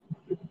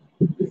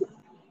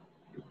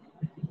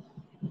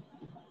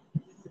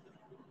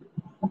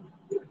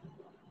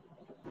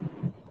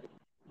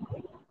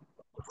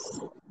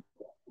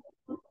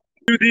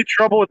to the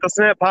Trouble with the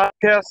Snap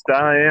podcast.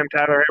 I am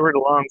Tyler Hayward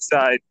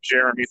alongside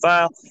Jeremy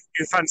File. You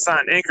can find us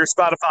on Anchor,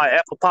 Spotify,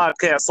 Apple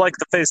Podcasts. Like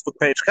the Facebook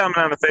page, comment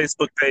on the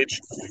Facebook page,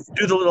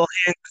 do the little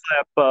hand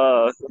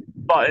clap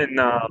button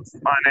on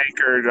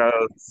Anchor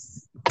to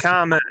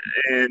comment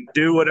and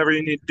do whatever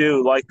you need to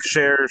do. Like,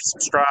 share,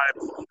 subscribe,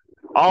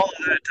 all of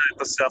that type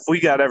of stuff. We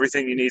got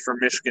everything you need from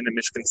Michigan and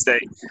Michigan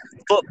State.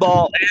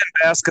 Football and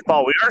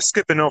basketball. We are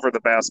skipping over the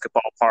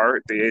basketball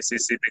part, the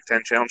ACC Big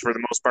Ten Challenge for the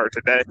most part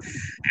today.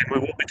 And we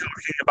will be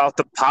talking about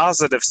the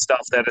positive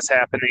stuff that is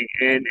happening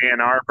in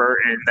Ann Arbor,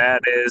 and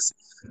that is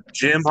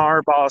Jim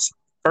Harbaugh's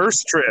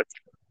first trip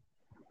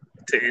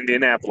to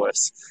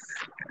Indianapolis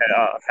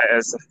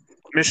as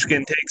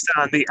Michigan takes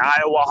on the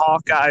Iowa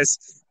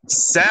Hawkeyes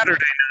Saturday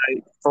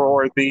night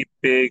for the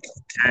Big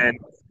Ten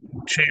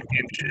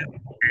Championship.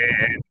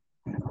 And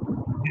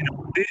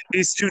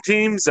these two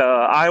teams,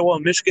 Iowa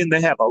and Michigan,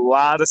 they have a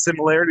lot of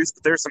similarities,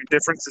 but there's some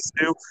differences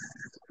too.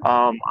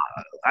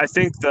 I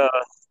think the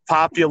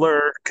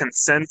popular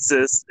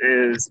consensus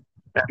is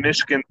that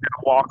Michigan's going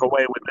to walk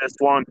away with this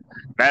one.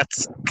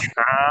 That's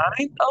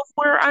kind of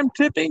where I'm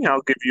tipping.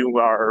 I'll give you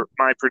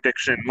my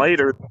prediction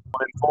later.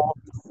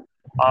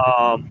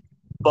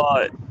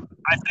 But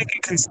I think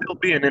it can still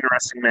be an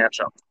interesting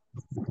matchup.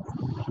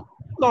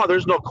 No,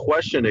 there's no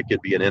question it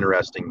could be an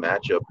interesting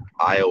matchup.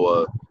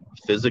 Iowa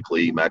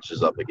physically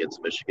matches up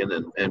against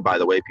Michigan. And by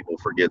the way, people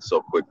forget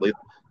so quickly,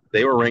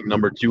 they were ranked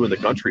number 2 in the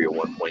country at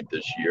one point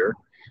this year.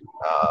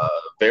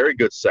 Very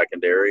good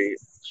secondary,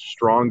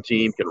 strong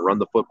team, can run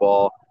the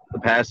football. The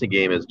passing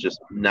game has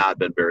just not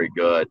been very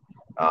good.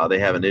 They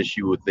have an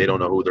issue with they don't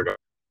know who they're going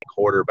to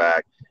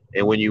quarterback.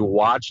 And when you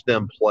watch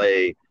them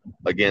play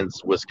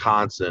against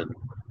Wisconsin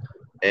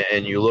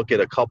and you look at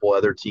a couple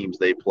other teams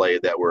they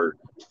played that were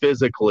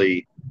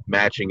physically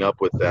matching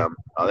up with them,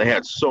 they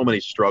had so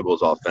many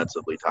struggles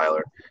offensively,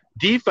 Tyler.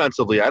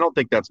 Defensively, I don't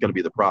think that's going to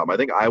be the problem. I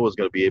think Iowa's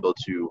going to be able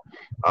to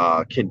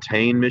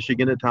contain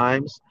Michigan at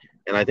times,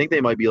 and I think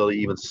they might be able to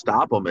even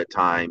stop them at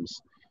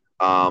times.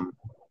 And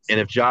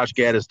if Josh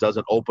Gaddis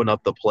doesn't open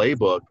up the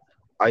playbook,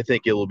 I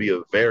think it will be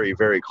a very,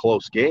 very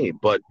close game.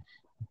 But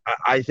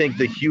I think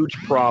the huge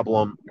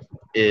problem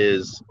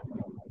is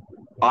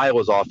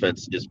Iowa's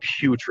offense is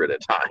putrid at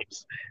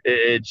times.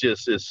 It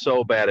just is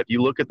so bad. If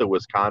you look at the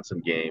Wisconsin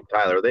game,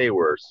 Tyler, they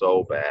were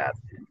so bad.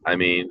 I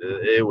mean,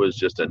 it was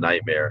just a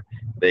nightmare.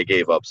 They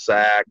gave up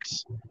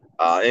sacks.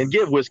 And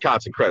give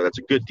Wisconsin credit. That's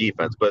a good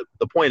defense. But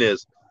the point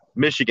is,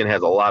 Michigan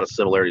has a lot of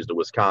similarities to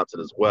Wisconsin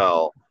as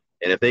well.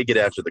 And if they get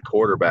after the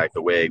quarterback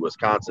the way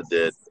Wisconsin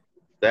did,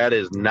 that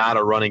is not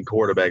a running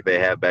quarterback they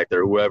have back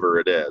there, whoever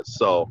it is.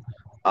 So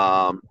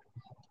I'm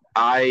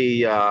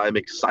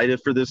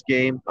excited for this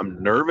game.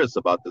 I'm nervous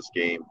about this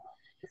game,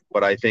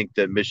 but I think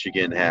that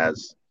Michigan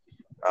has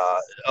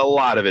a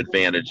lot of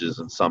advantages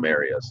in some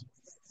areas.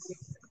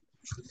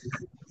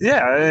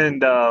 Yeah,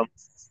 and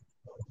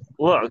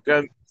look,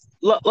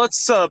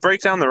 let's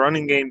break down the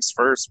running games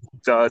first,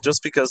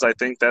 just because I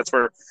think that's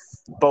where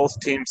both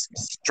teams'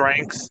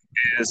 strength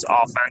is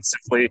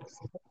offensively.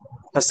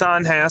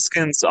 Hassan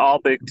Haskins, all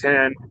Big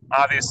Ten.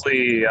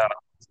 Obviously,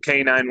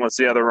 K9 was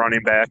the other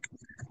running back.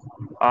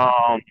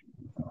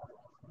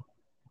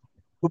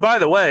 Who, by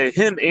the way,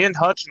 him and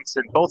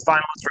Hutchinson, both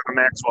finalists for the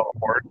Maxwell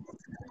Award.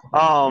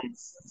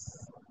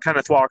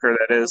 Kenneth Walker,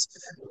 that is.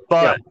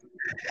 But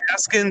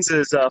Haskins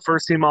is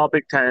first team All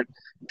Big Ten.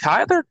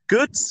 Tyler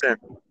Goodson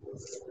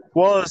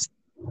was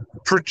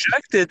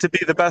projected to be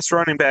the best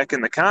running back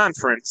in the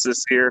conference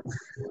this year.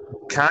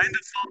 Kind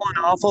of fallen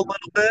off a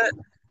little bit,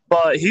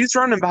 but he's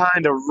running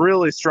behind a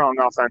really strong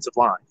offensive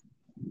line.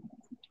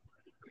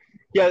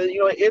 Yeah,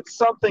 it's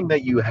something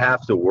that you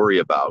have to worry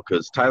about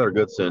because Tyler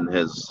Goodson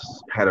has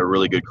had a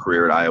really good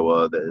career at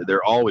Iowa.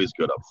 They're always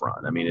good up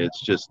front. I mean,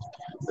 it's just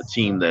a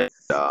team that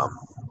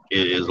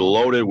is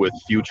loaded with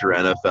future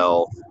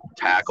NFL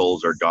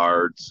tackles or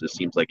guards, it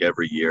seems like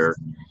every year.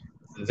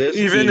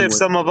 Even if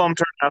some of them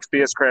turn out to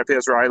be as crappy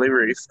as Riley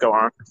Reef. Go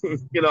on.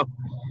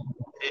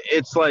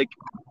 It's like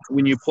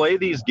when you play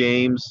these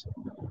games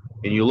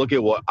and you look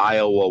at what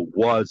Iowa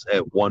was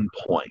at one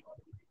point,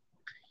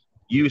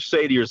 you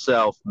say to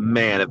yourself,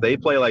 man, if they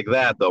play like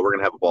that, though, we're going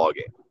to have a ball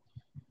game.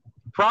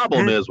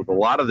 Problem is with a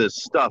lot of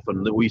this stuff,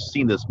 and we've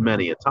seen this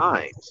many a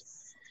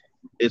times,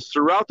 is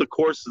throughout the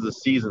course of the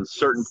season,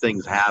 certain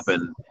things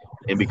happen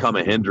and become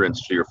a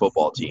hindrance to your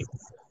football team.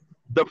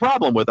 The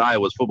problem with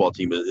Iowa's football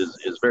team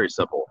is very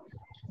simple.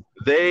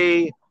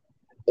 They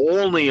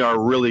only are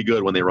really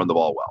good when they run the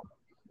ball well.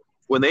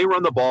 When they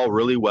run the ball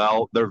really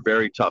well, they're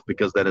very tough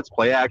because then it's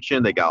play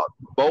action. They got a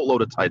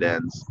boatload of tight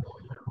ends,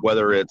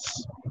 whether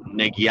it's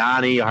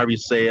Nigiani, however you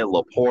say it,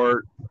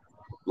 Laporta,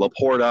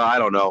 I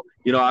don't know.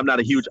 I'm not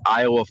a huge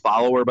Iowa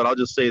follower, but I'll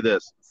just say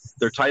this.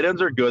 Their tight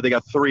ends are good. They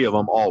got 3 of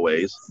them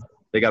always.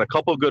 They got a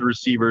couple of good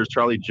receivers.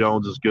 Charlie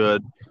Jones is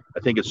good. I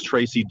think it's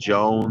Tracy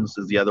Jones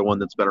is the other one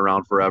that's been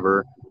around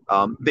forever.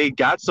 They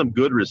got some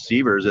good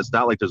receivers. It's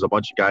not like there's a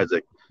bunch of guys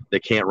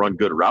that can't run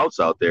good routes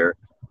out there.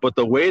 But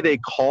the way they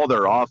call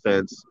their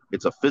offense,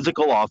 it's a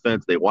physical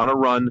offense. They want to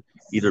run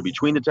either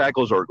between the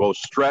tackles or go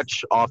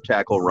stretch off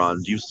tackle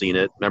runs. You've seen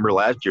it. Remember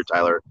last year,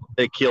 Tyler,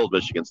 they killed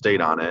Michigan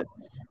State on it.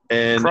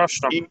 And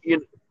Crushed them.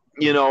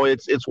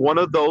 It's one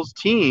of those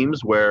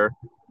teams where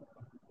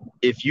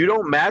if you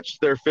don't match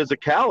their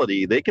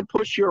physicality, they can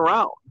push you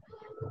around.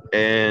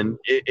 And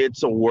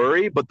it's a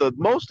worry, but the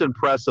most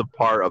impressive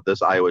part of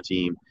this Iowa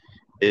team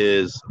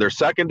is their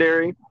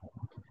secondary,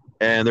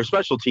 and their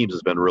special teams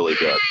has been really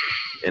good.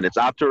 And it's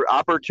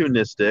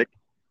opportunistic.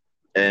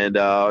 And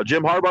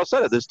Jim Harbaugh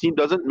said it. This team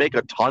doesn't make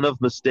a ton of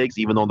mistakes,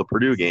 even though in the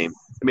Purdue game,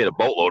 they made a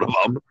boatload of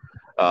them,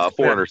 4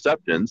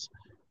 interceptions.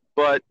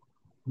 But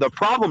the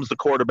problem's the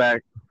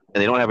quarterback,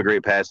 and they don't have a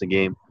great passing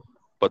game.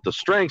 But the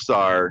strengths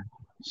are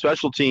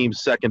special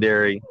teams,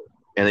 secondary,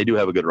 and they do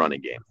have a good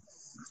running game.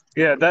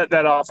 Yeah,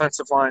 that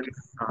offensive line,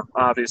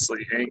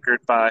 obviously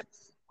anchored by.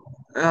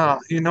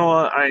 You know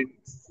what?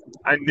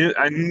 I've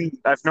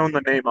known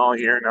the name all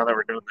year. Now that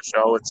we're doing the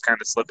show, it's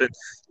kind of slipping.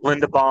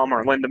 Lindebaum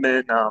or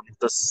Lindemann,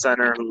 the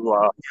center who,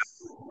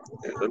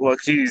 look,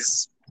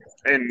 he's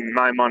in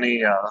my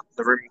money,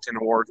 the Remington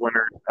Award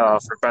winner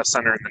for best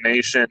center in the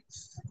nation.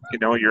 You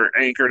know, you're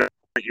anchored.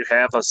 You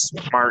have a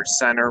smart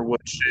center,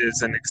 which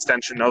is an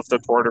extension of the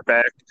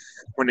quarterback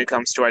when it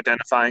comes to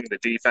identifying the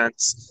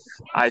defense.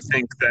 I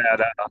think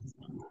that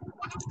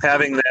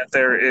having that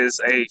there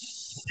is a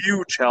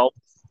huge help,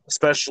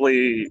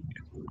 especially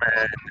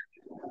when,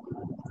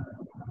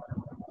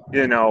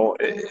 you know,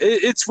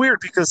 it's weird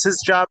because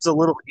his job's a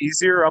little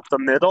easier up the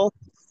middle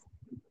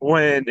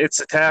when it's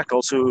the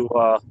tackles who,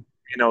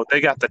 you know,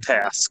 they got the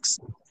tasks.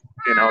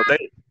 You know,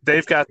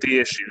 they've got the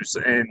issues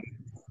and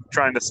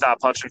trying to stop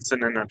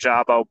Hutchinson and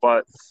Ojabo,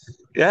 but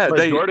yeah,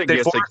 Jordan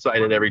gets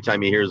excited every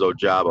time he hears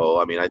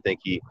Ojabo. I mean, I think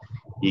he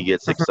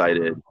gets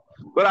excited.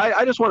 But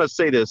I just want to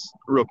say this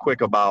real quick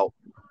about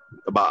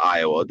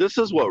Iowa. This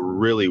is what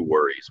really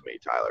worries me,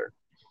 Tyler.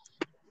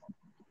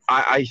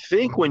 I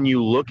think when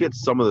you look at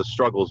some of the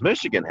struggles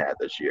Michigan had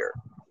this year,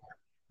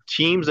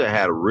 teams that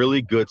had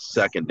really good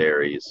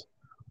secondaries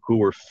who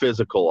were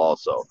physical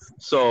also.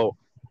 So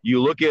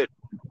you look at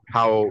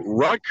how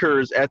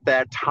Rutgers at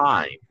that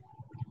time,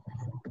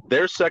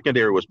 their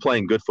secondary was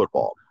playing good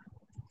football.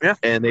 Yeah.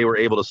 And they were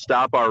able to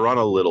stop our run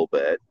a little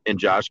bit, and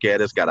Josh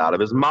Gaddis got out of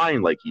his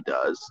mind like he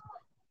does.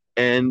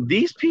 And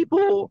these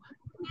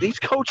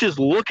coaches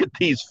look at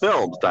these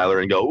films, Tyler,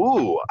 and go,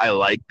 ooh, I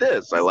like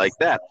this, I like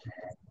that.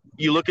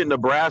 You look at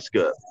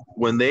Nebraska,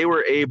 when they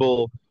were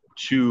able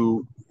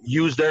to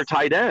use their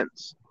tight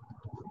ends,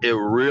 it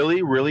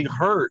really, really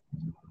hurt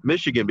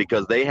Michigan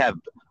because they have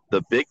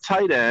the big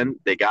tight end.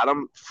 They got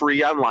them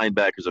free on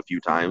linebackers a few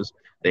times.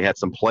 They had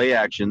some play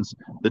actions.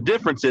 The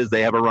difference is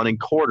they have a running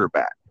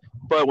quarterback.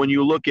 But when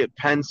you look at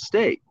Penn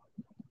State,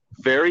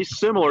 very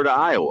similar to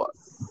Iowa,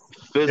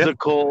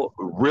 physical,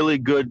 really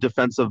good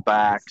defensive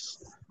backs,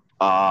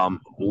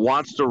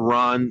 wants to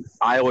run.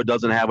 Iowa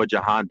doesn't have a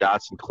Jahan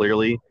Dotson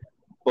clearly,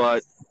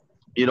 but,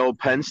 you know,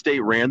 Penn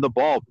State ran the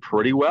ball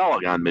pretty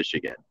well on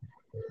Michigan.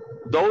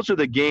 Those are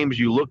the games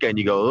you look at and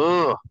you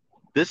go, ugh,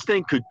 this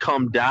thing could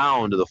come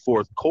down to the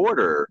fourth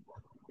quarter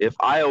if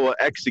Iowa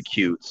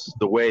executes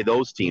the way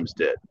those teams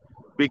did.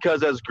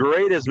 Because as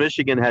great as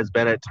Michigan has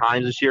been at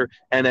times this year,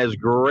 and as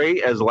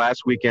great as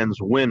last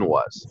weekend's win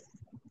was,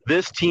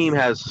 this team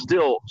has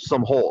still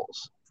some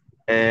holes.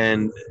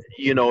 And,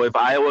 you know, if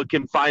Iowa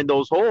can find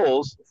those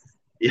holes,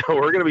 you know,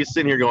 we're going to be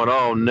sitting here going,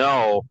 oh,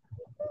 no,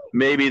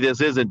 maybe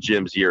this isn't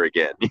Jim's year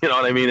again. You know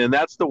what I mean? And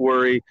that's the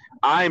worry.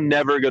 I'm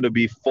never going to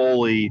be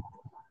fully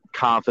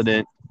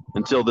confident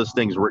until this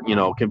thing's, you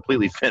know,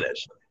 completely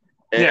finished.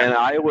 And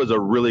Iowa's a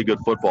really good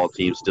football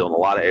team still in a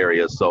lot of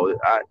areas. So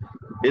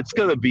it's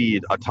going to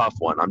be a tough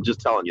one. I'm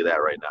just telling you that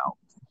right now.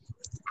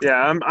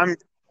 Yeah, I'm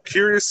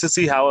curious to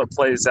see how it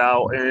plays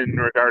out in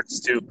regards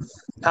to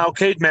how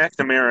Cade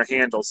McNamara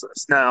handles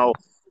this. Now,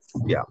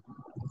 yeah,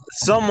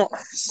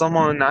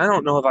 someone, I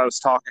don't know if I was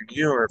talking to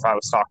you or if I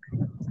was talking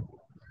to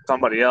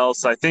somebody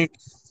else. I think,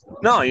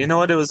 no, you know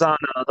what? It was on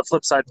the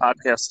Flip Side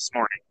podcast this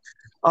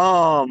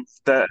morning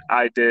that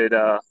I did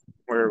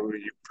where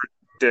we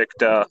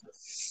predict,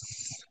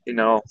 you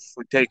know,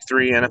 we take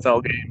 3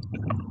 NFL games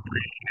and,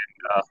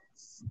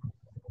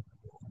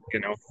 you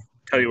know,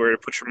 tell you where to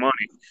put your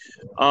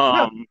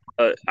money.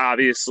 But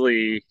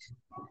obviously,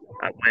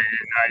 when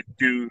I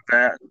do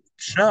that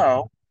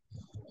show,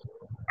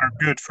 our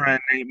good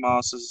friend Nate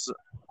Moss is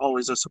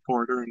always a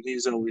supporter, and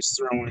he's always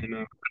throwing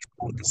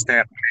the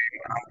stat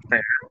name out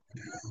there.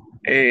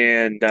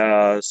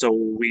 And so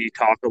we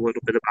talk a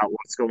little bit about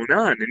what's going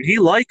on. And he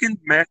likened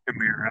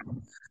McNamara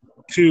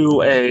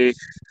to a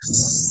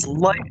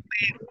slightly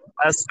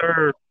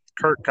lesser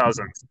Kirk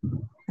Cousins.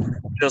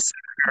 Just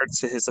in regards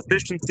to his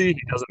efficiency,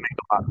 he doesn't make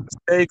a lot of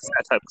mistakes,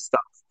 that type of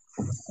stuff.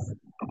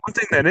 One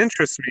thing that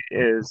interests me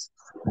is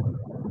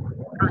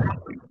Kirk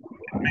Cousins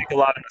didn't make a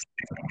lot of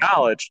mistakes in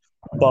college,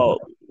 but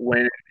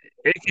when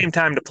it came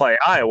time to play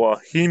Iowa,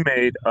 he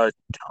made a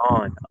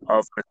ton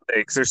of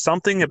mistakes. There's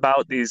something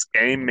about these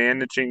game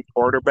managing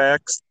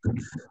quarterbacks,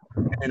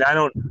 and I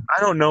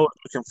don't know if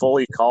we can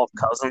fully call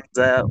Cousins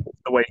that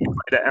the way he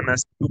played at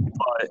MSU,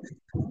 but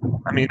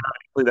I mean,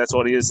 obviously that's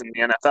what he is in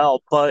the NFL,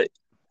 but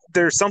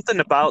there's something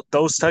about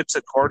those types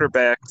of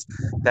quarterbacks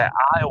that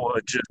Iowa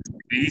just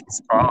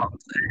beats up.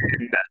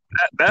 And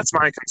that's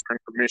my concern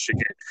for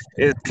Michigan.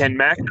 Can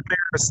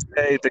McNamara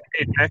stay the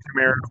Cade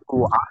McNamara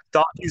who I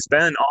thought he's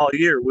been all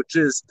year, which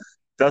is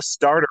the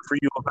starter for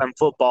U of M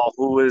football,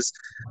 who is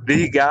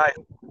the guy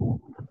who,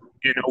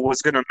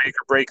 was going to make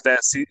or break the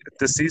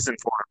season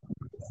for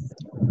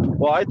him.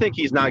 Well, I think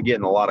he's not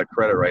getting a lot of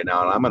credit right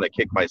now, and I'm going to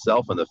kick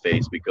myself in the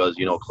face because,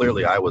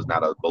 clearly I was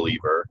not a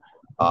believer.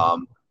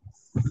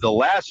 The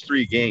last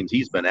 3 games,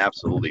 he's been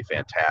absolutely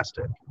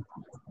fantastic.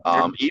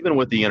 Even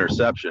with the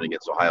interception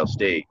against Ohio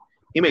State,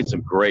 he made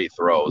some great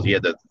throws. He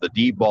had the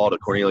deep ball to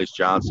Cornelius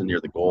Johnson near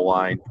the goal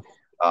line.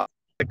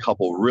 A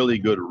couple really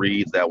good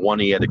reads. That one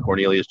he had to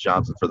Cornelius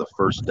Johnson for the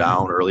first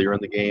down earlier in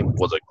the game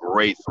was a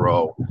great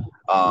throw.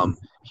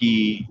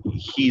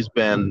 He's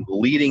been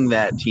leading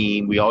that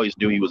team. We always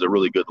knew he was a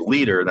really good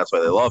leader, and that's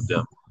why they loved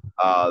him.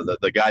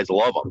 The guys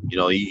love him.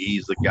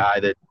 He's the guy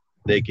that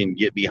they can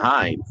get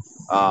behind.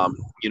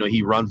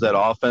 He runs that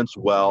offense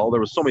well. There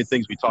was so many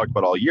things we talked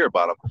about all year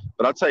about him.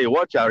 But I'll tell you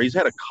what, Tyler, he's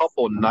had a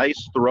couple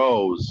nice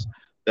throws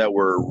that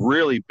were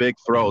really big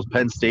throws.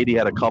 Penn State, he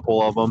had a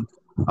couple of them.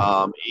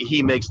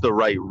 He makes the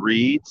right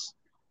reads.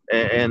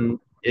 And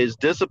as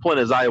disciplined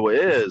as Iowa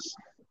is,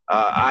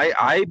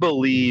 I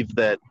believe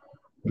that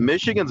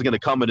Michigan's going to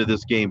come into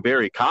this game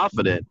very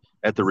confident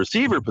at the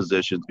receiver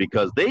positions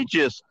because they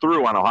just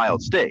threw on Ohio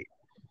State.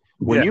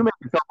 When you make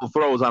a couple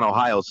throws on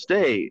Ohio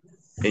State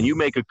and you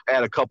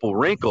add a couple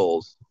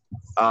wrinkles,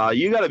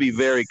 you got to be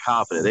very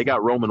confident. They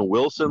got Roman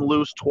Wilson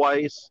loose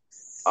twice.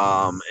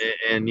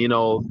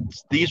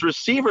 These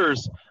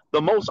receivers,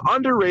 the most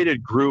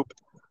underrated group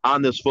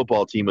on this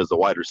football team is the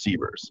wide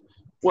receivers.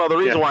 Well, the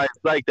reason why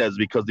it's like that is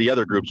because the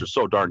other groups are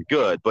so darn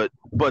good. But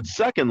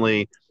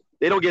secondly,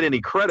 they don't get any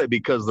credit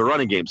because the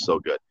running game's so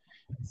good.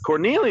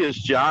 Cornelius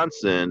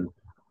Johnson,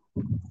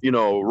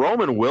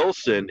 Roman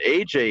Wilson,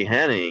 A.J.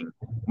 Henning,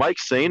 Mike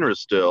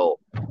Sainristil,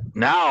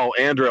 now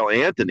Andrell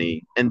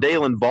Anthony, and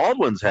Dalen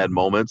Baldwin's had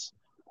moments.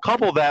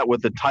 Couple that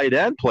with the tight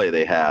end play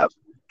they have.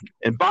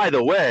 And by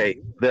the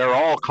way, they're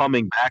all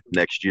coming back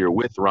next year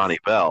with Ronnie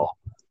Bell.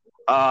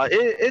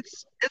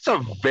 It's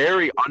a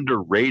very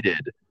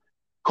underrated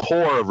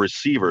core of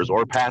receivers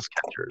or pass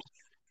catchers.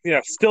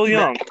 Yeah, still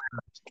young.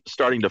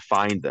 Starting to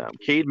find them.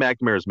 Cade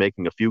McNamara is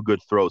making a few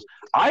good throws.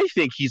 I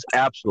think he's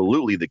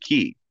absolutely the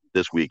key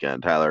this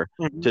weekend, Tyler,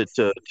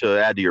 to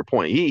add to your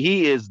point.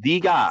 He is the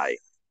guy.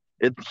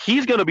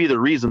 He's going to be the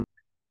reason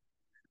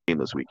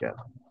this weekend.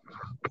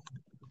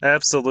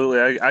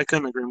 Absolutely. I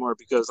couldn't agree more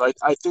because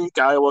I think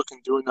Iowa can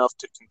do enough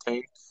to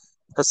contain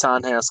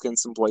Hassan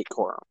Haskins and Blake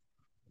Corum.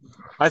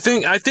 I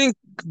think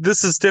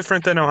this is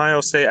different than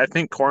Ohio State. I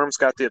think Corum's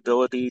got the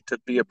ability to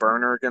be a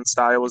burner against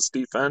Iowa's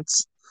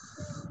defense.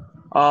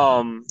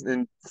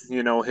 And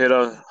hit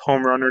a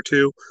home run or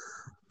two.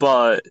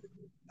 But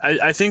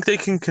I think they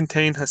can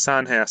contain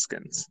Hassan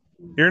Haskins.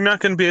 You're not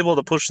going to be able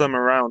to push them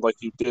around like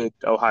you did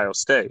Ohio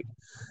State.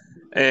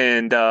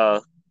 And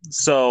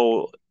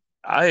so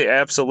I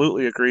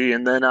absolutely agree.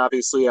 And then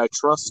obviously I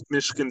trust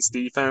Michigan's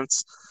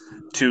defense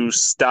to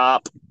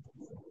stop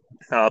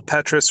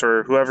Petrus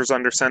or whoever's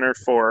under center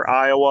for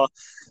Iowa.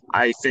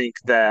 I think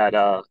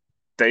that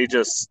they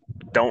just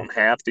don't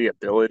have the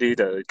ability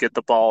to get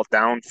the ball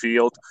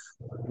downfield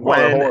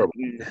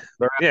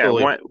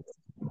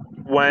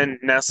when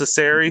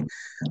necessary.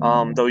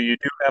 Though you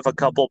do have a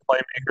couple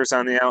playmakers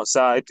on the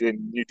outside, and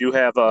you do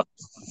have a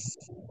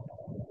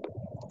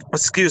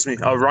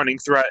running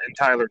threat in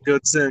Tyler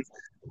Goodson.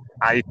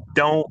 I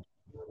don't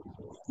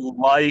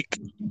like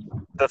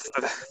the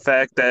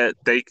fact that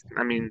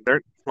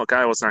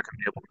Iowa's not going to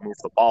be able to move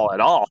the ball at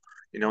all.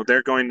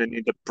 They're going to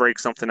need to break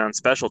something on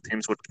special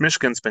teams, which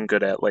Michigan's been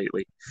good at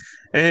lately.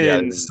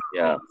 And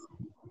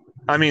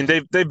I mean,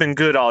 they've been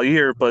good all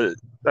year, but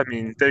I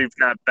mean, they've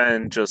not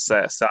been just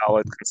that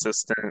solid,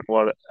 consistent,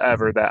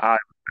 whatever that Iowa's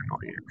been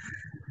all year.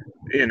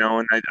 And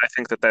I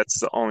think that's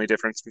the only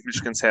difference.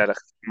 Michigan's had a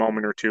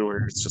moment or two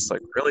where it's just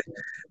like, really?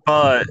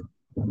 But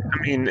I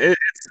mean,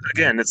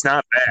 it's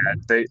not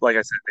bad. Like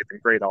I said, they've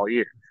been great all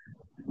year.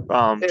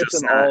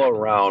 It's an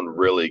all-around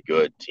really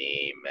good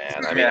team,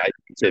 man. I mean, I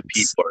think that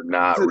people are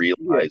not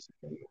realizing.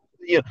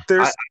 I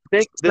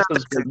think this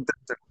is.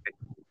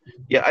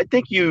 I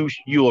think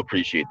you'll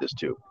appreciate this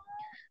too.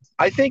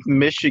 I think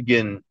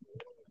Michigan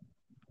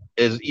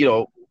is,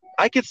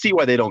 I could see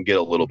why they don't get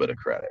a little bit of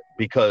credit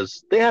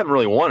because they haven't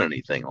really won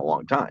anything in a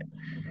long time.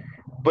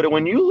 But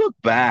when you look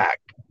back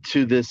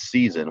to this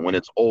season, when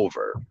it's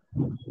over,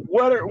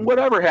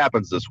 whatever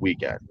happens this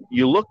weekend,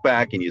 you look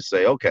back and you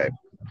say, okay,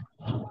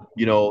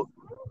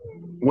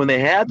 when they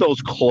had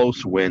those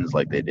close wins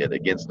like they did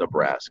against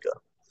Nebraska,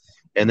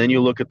 and then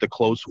you look at the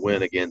close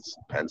win against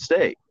Penn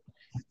State,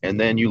 and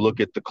then you look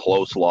at the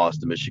close loss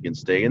to Michigan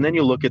State, and then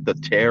you look at the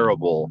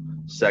terrible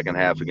second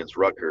half against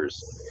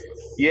Rutgers,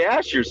 you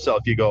ask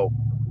yourself, you go,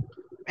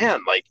 man,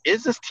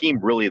 is this team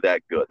really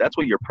that good? That's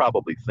what you're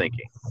probably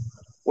thinking.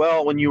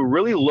 Well, when you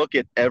really look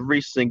at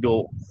every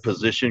single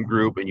position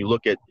group and you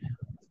look at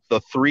the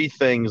three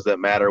things that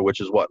matter,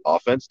 which is what?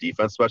 Offense,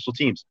 defense, special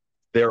teams.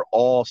 They're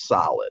all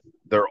solid.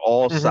 They're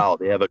all solid.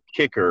 They have a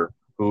kicker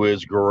who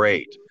is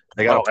great.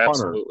 They got a punter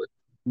absolutely.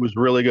 who's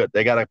really good.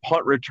 They got a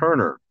punt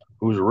returner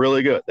who's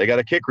really good. They got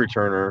a kick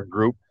returner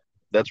group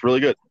that's really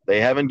good.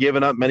 They haven't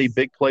given up many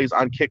big plays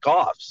on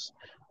kickoffs.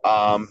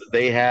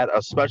 They had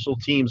a special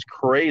teams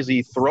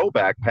crazy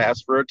throwback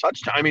pass for a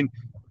touchdown. I mean,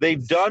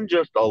 they've done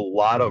just a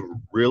lot of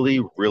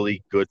really,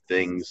 really good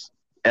things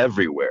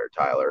everywhere,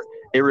 Tyler.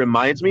 It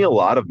reminds me a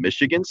lot of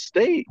Michigan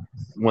State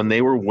when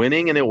they were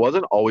winning, and it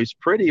wasn't always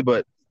pretty,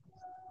 but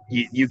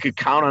you could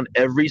count on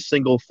every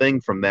single thing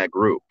from that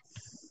group.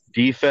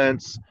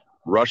 Defense,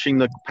 rushing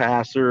the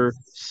passer,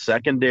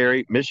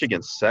 secondary.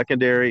 Michigan's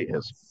secondary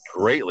has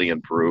greatly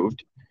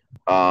improved.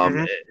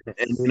 And,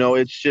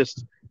 it's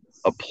just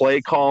a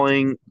play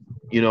calling,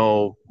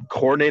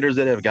 coordinators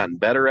that have gotten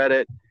better at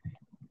it.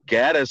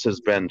 Gaddis has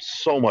been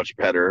so much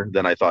better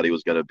than I thought he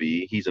was going to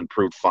be. He's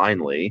improved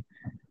finally.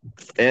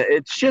 And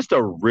it's just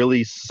a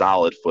really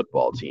solid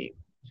football team.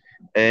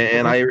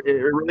 And it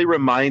really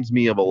reminds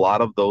me of a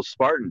lot of those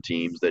Spartan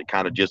teams that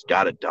kind of just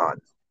got it done.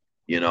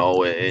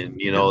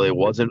 It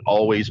wasn't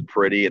always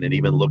pretty, and it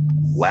even looked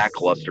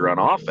lackluster on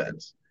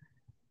offense.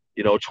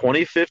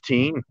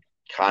 2015,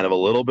 kind of a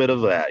little bit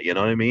of that. You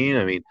know what I mean?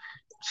 I mean,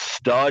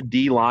 stud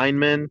D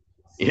linemen.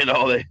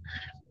 They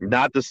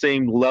not the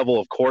same level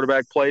of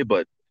quarterback play,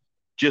 but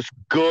just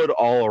good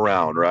all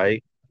around,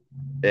 right?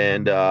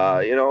 And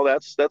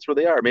that's where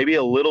they are. Maybe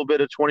a little bit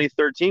of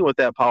 2013 with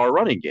that power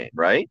running game,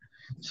 right?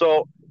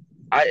 So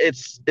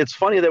it's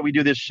funny that we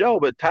do this show,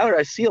 but Tyler,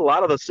 I see a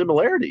lot of the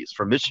similarities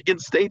from Michigan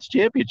State's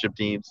championship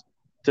teams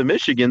to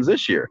Michigan's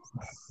this year.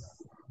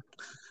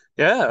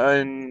 Yeah,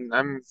 and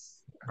I'm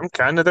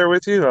kind of there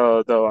with you,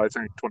 though I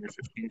think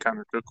 2015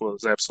 Connor Cook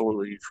was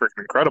absolutely freaking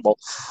incredible.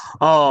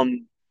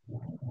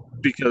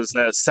 Because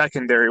that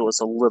secondary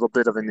was a little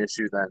bit of an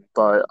issue then.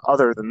 But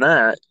other than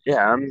that,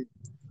 yeah,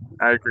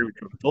 I agree with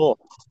you in full.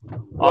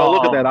 Well,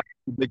 look at that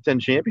Big Ten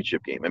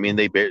championship game. I mean,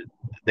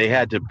 they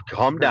had to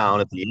come down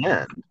at the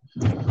end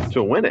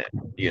to win it,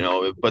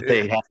 but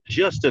they had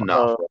just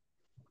enough.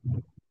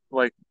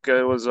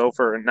 It was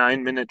over a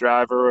 9-minute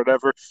drive or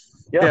whatever.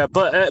 Yeah,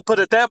 but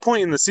at that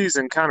point in the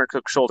season, Connor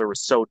Cook's shoulder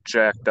was so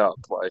jacked up.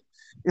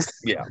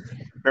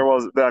 There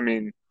was. I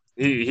mean,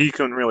 he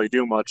couldn't really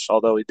do much,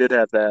 although he did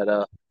have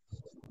that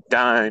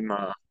dime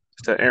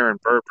to Aaron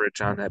Burbridge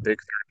on that big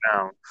third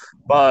down.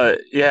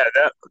 But yeah,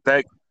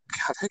 that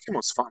game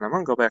was fun. I'm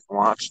gonna go back and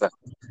watch that.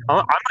 I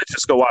might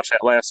just go watch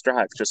that last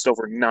drive, just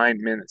over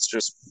 9 minutes,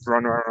 just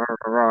run.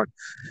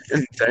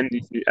 And then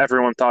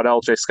everyone thought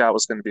LJ Scott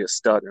was going to be a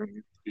stud,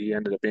 and he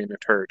ended up being a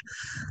turd.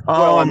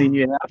 Well, I mean,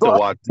 you have to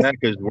watch that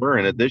because we're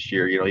in it this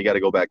year. You got to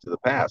go back to the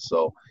past.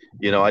 So,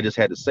 I just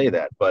had to say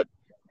that. But,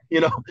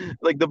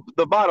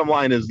 the bottom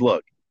line is,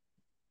 look,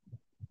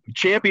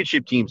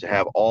 championship teams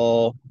have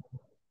all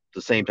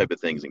the same type of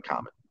things in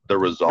common. The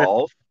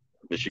resolve.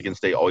 Michigan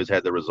State always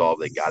had the resolve.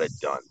 They got it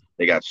done.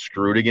 They got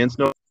screwed against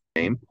Notre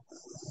Dame.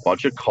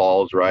 Bunch of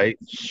calls, right?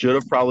 Should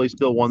have probably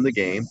still won the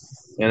game.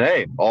 And,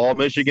 hey, all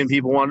Michigan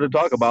people wanted to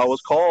talk about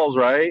was calls,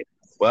 right?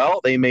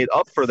 Well, they made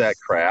up for that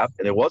crap,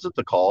 and it wasn't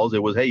the calls.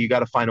 It was, hey, you got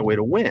to find a way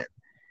to win.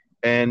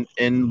 And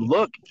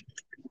look,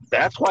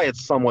 that's why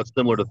it's somewhat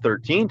similar to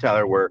 13,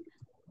 Tyler, where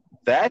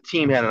that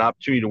team had an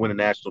opportunity to win a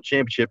national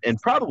championship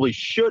and probably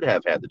should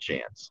have had the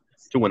chance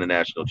to win a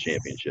national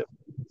championship.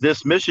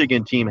 This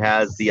Michigan team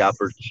has the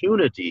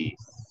opportunity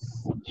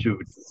to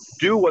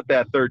do what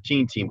that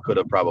 13 team could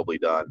have probably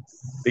done,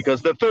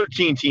 because the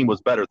 13 team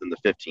was better than the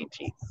 15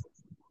 team.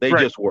 They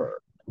just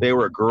were. They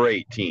were a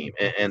great team.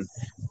 And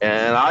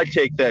I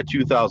take that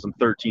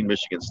 2013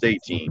 Michigan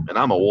State team, and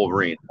I'm a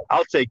Wolverine.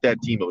 I'll take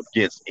that team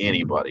against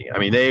anybody. I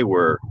mean, they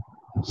were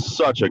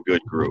such a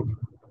good group.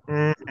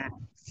 Mm-hmm.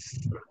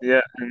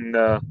 Yeah, and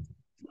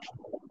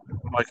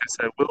like I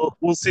said,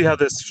 we'll see how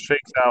this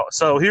shakes out.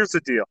 So here's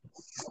the deal.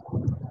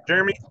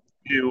 Jeremy,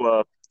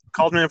 you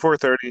called me at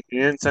 4:30.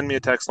 You didn't send me a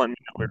text letting me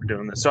know we were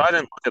doing this. So I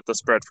didn't look at the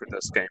spread for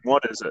this game.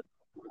 What is it?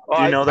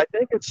 Do you know that? I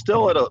think it's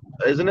still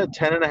isn't it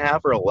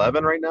 10.5 or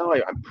 11 right now?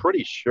 I'm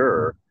pretty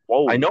sure.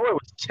 Whoa. I know it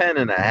was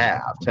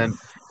 10.5. 10.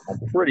 I'm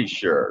pretty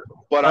sure.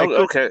 But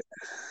okay.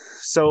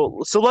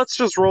 So let's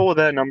just roll with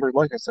that number.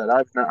 Like I said,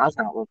 I've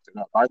not looked it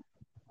up.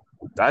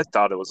 I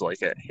thought it was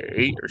like at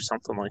 8 or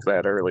something like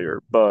that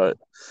earlier. But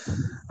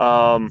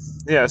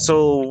yeah.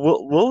 So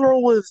we'll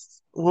roll with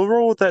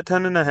that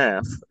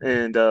 10.5,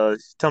 and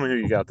tell me who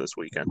you got this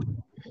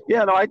weekend.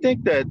 Yeah. No, I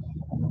think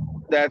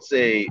that's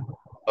a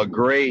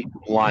great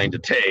line to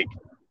take,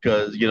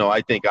 because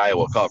I think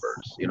Iowa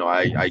covers.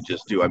 I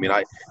just do. I mean,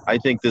 I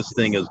think this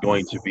thing is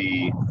going to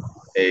be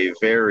a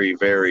very,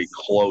 very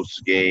close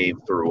game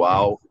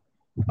throughout.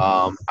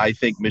 I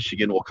think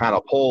Michigan will kind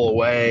of pull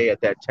away at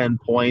that 10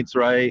 points,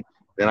 right?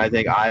 Then I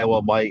think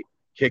Iowa might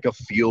kick a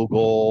field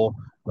goal,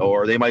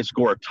 or they might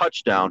score a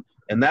touchdown,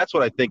 and that's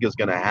what I think is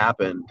going to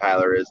happen,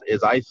 Tyler.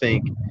 Is I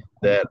think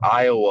that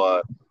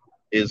Iowa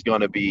is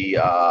going to be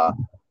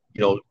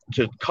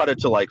to cut it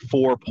to like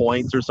 4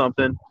 points or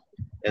something.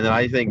 And then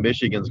I think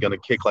Michigan's going to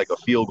kick like a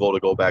field goal to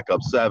go back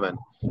up 7,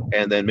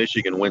 and then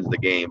Michigan wins the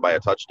game by a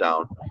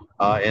touchdown.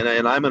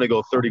 And I'm going to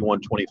go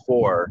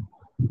 31-24.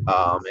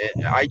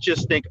 And I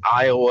just think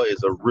Iowa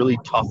is a really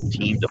tough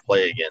team to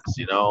play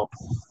against.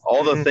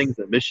 All the things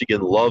that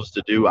Michigan loves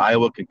to do,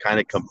 Iowa can kind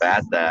of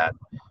combat that.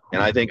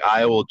 And I think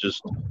Iowa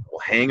will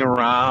hang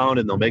around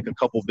and they'll make a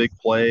couple big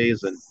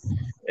plays. And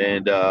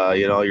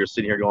you're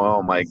sitting here going,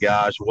 oh my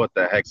gosh, what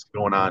the heck's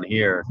going on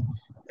here?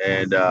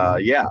 And I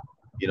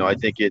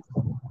think it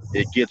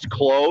gets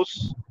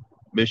close.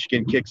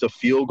 Michigan kicks a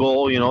field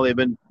goal. They've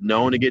been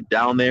known to get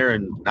down there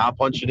and not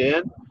punch it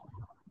in.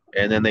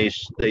 And then they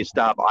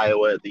stop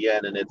Iowa at the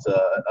end, and it's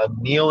a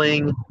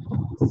kneeling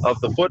of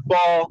the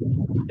football.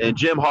 And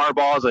Jim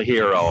Harbaugh is a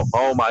hero.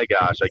 Oh my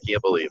gosh, I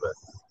can't believe it.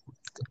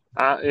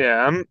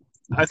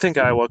 I think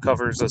Iowa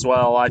covers as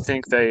well. I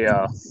think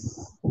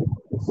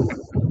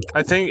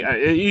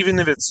even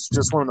if it's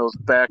just one of those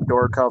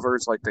backdoor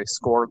covers, like they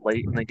scored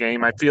late in the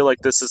game, I feel like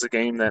this is a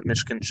game that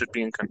Michigan should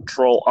be in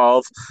control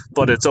of,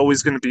 but it's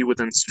always going to be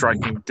within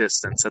striking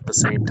distance at the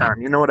same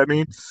time. You know what I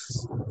mean?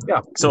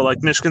 Yeah. So,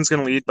 like, Michigan's going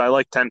to lead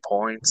by, 10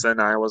 points,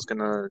 and Iowa's going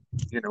to,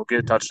 get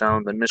a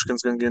touchdown. Then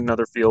Michigan's going to get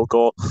another field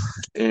goal,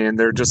 and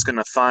they're just going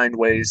to find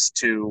ways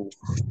to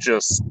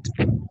just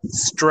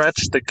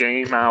stretch the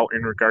game out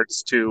in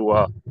regards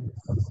to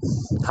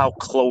how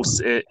close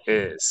it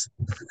is.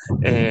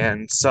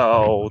 And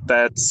so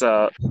that's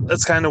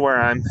kind of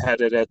where I'm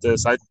headed at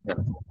this. I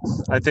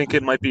think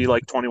it might be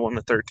like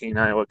 21-13.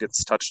 Iowa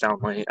gets touchdown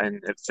late,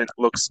 and it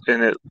looks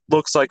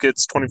like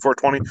it's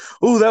 24-20.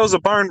 Ooh, that was a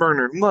barn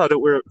burner. But it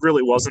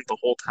really wasn't the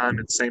whole time.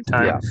 At the same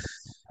time,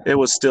 It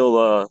was still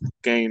a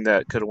game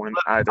that could have went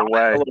either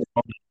way.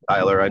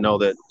 Tyler, I know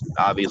that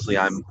obviously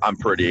I'm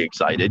pretty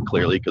excited,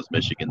 clearly, because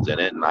Michigan's in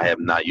it, and I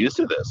am not used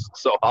to this.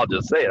 So I'll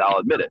just say it. I'll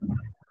admit it.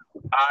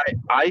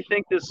 I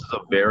think this is a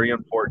very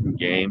important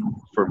game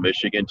for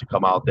Michigan to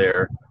come out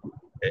there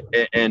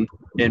and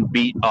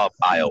beat up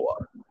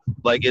Iowa.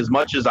 Like, as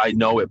much as I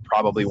know it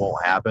probably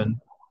won't happen,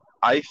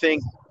 I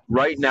think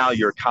right now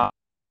you're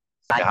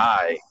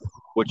high.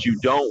 What you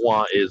don't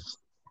want is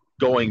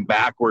going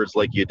backwards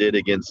like you did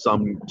against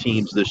some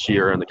teams this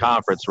year in the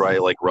conference,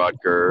 right? Like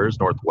Rutgers,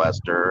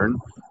 Northwestern,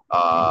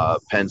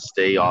 Penn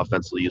State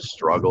offensively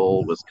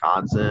struggle,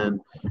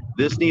 Wisconsin.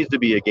 This needs to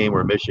be a game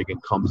where Michigan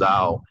comes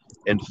out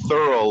and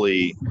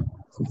thoroughly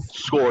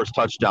scores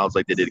touchdowns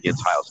like they did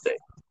against Ohio State.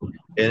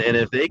 And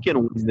if they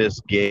can win this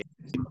game,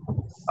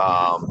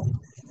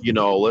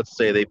 let's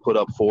say they put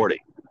up 40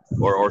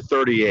 or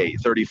 38,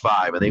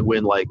 35, and they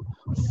win like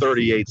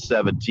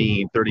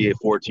 38-17,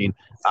 38-14,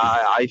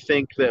 I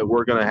think that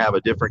we're going to have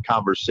a different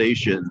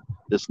conversation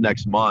this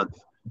next month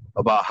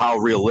about how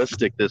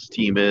realistic this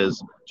team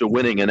is to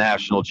winning a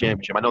national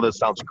championship. I know this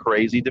sounds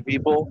crazy to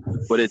people,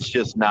 but it's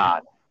just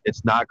not.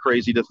 It's not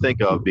crazy to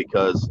think of,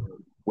 because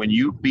when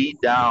you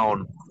beat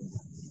down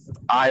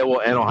Iowa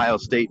and Ohio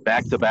State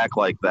back-to-back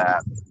like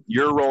that,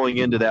 you're rolling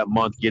into that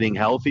month getting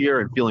healthier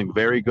and feeling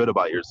very good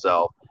about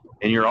yourself.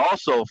 And you're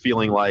also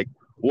feeling like,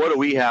 what do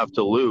we have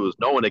to lose?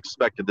 No one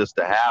expected this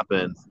to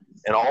happen.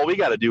 And all we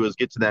got to do is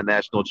get to that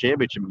national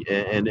championship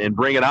and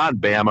bring it on,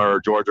 Bama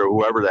or Georgia or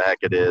whoever the heck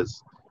it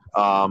is.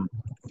 And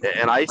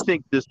I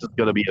think this is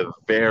going to be a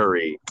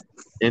very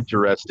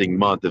interesting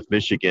month if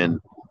Michigan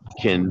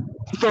can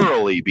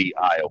thoroughly beat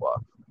Iowa.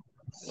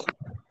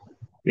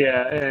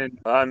 Yeah, and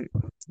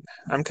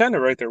I'm kind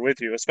of right there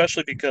with you,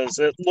 especially because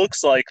it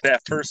looks like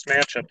that first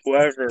matchup,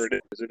 whoever it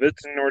is, if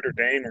it's in Notre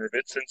Dame or if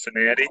it's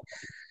Cincinnati,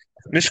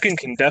 Michigan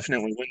can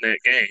definitely win that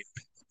game.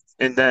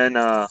 And then,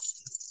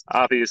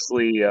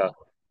 obviously,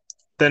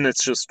 then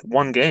it's just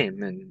one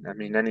game, and I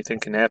mean anything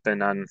can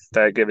happen on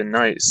that given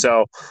night.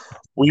 So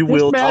we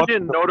will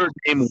imagine Notre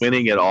Dame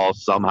winning it all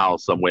somehow,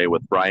 some way,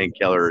 with Brian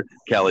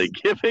Kelly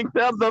giving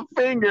them the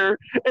finger,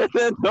 and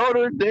then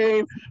Notre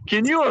Dame.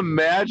 Can you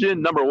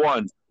imagine? Number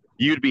one,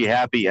 you'd be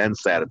happy and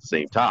sad at the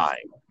same time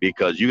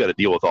because you got to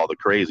deal with all the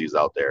crazies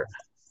out there.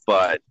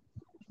 But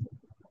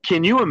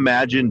can you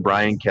imagine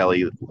Brian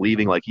Kelly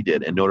leaving like he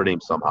did and Notre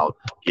Dame somehow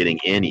getting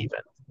in even?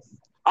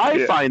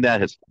 I find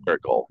that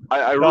hysterical.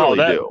 I really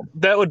do.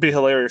 That would be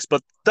hilarious.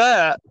 But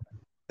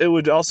it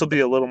would also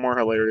be a little more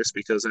hilarious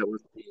because that would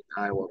mean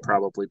Iowa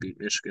probably beat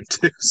Michigan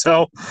too.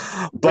 So,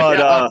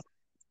 but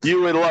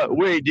you would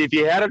wait if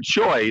you had a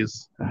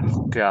choice.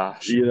 Oh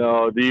gosh,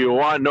 do you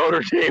want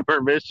Notre Dame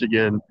or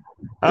Michigan?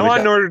 I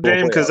want Notre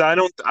Dame because I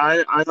don't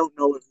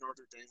know if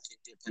Notre Dame can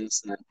get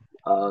past that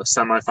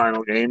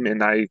semifinal game,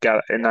 and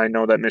I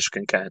know that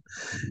Michigan can,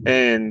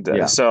 and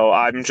so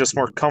I'm just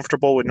more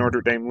comfortable with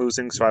Notre Dame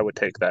losing, so I would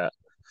take that.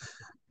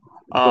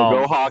 So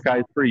go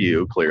Hawkeyes for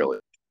you, clearly,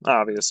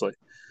 obviously.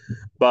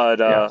 But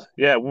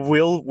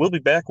we'll be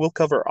back. We'll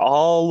cover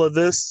all of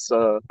this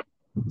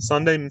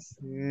Sunday,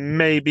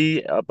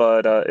 maybe,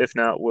 but if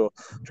not, we'll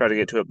try to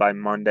get to it by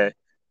Monday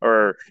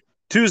or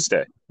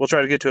Tuesday. We'll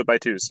try to get to it by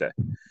Tuesday.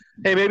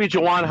 Hey, maybe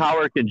Juwan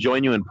Howard can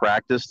join you in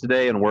practice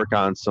today and work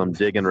on some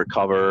dig and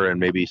recover and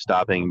maybe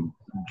stopping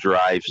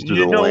drives through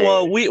the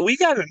lane. We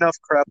got enough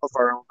crap of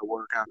our own to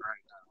work on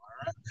right now.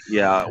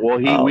 Yeah,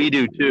 well, we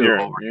do too.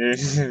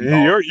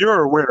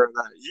 You're aware of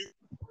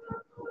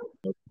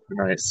that.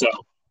 Right. So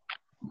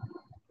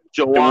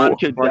Jawan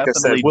could like I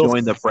said, definitely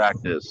join the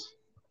practice.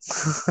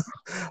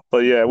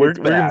 But yeah, we're It's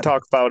going to bad.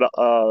 talk about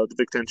the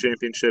Big Ten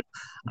Championship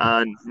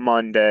on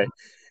Monday,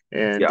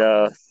 and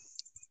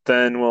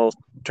then we'll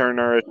turn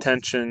our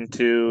attention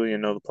to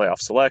the playoff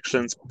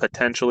selections,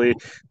 potentially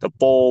the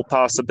bowl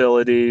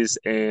possibilities,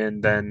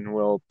 and then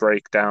we'll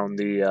break down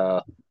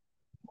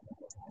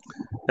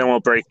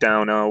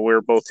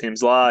where both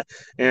teams lie,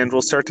 and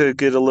we'll start to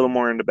get a little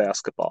more into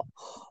basketball.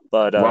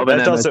 But Loving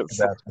that does MSU it.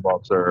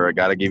 basketball, sir. I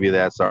got to give you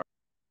that. Sorry.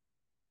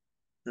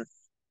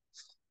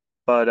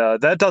 But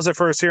that does it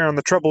for us here on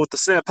the Trouble with the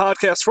Snap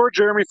podcast. For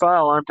Jeremy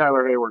File, I'm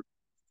Tyler Hayward.